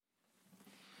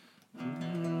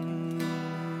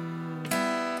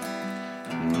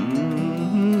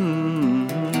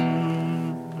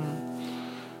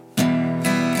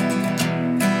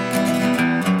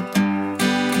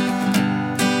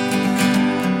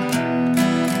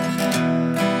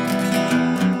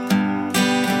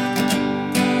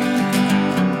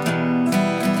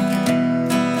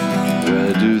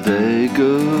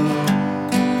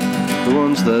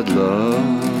that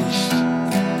lost,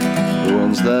 the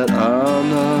ones that are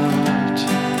not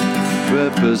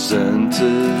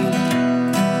represented,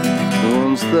 the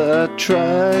ones that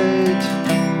tried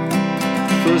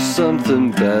for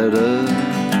something better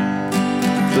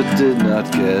but did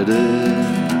not get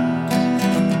it.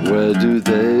 Where do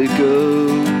they go,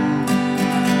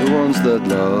 the ones that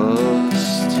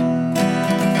lost?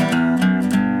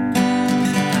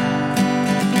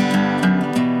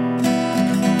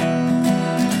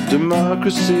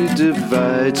 Democracy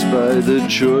divides by the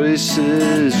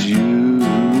choices you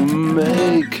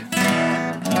make.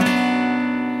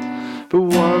 But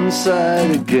one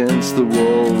side against the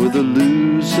wall with a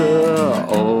loser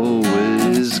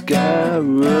always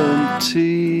guaranteed.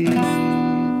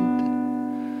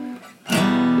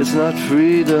 It's not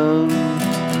freedom,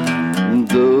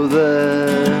 though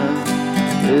there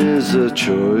is a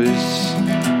choice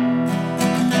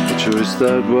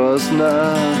that was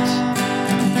not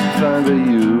found by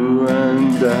you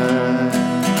and I,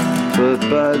 but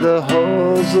by the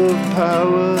halls of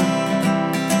power,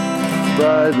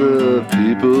 by the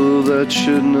people that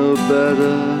should know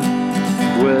better.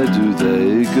 Where do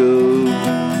they go,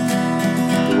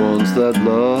 the ones that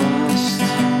lost,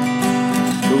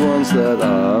 the ones that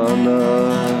are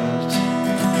not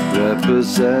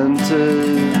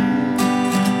represented?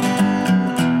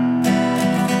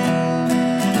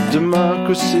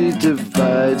 Democracy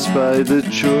divides by the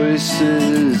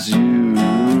choices you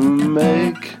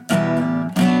make.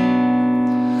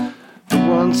 The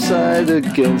one side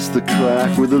against the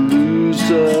crack with a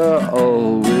loser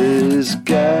always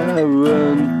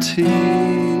guaranteed.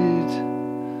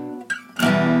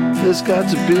 There's got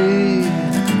to be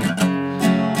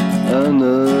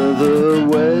another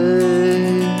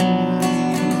way.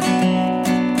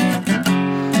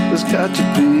 There's got to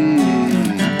be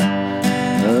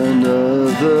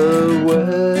another way.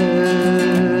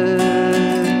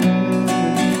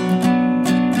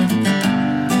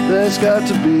 There's got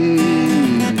to be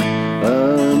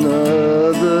another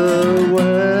way.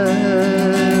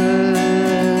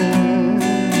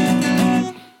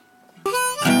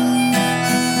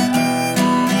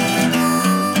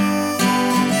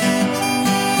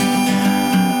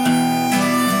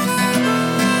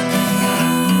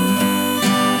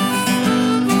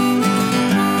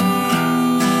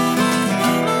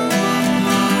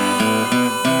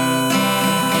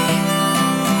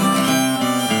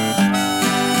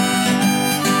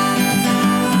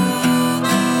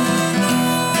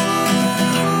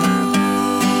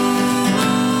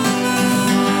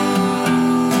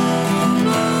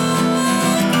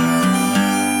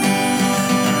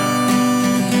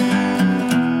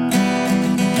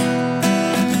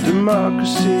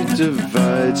 Democracy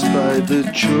divides by the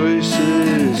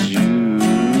choices you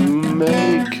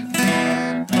make.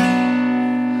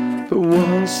 But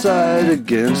one side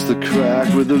against the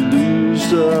crack with a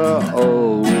loser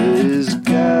always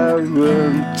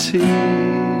guaranteed.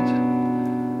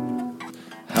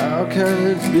 How can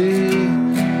it be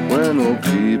when all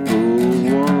people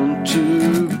want to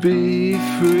be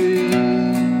free?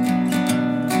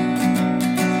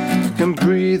 Can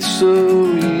breathe so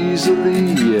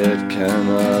easily, yet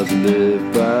cannot live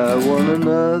by one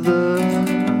another.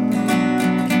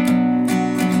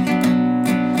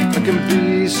 I can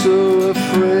be so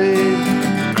afraid,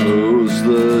 close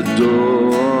the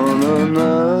door on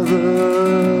another.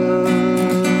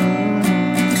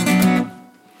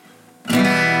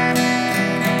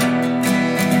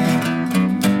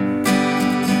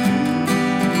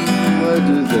 Where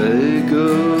do they go,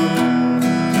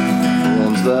 the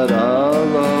ones that are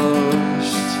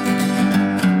lost,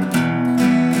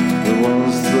 the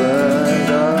ones that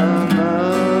are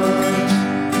not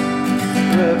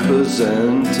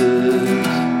represented?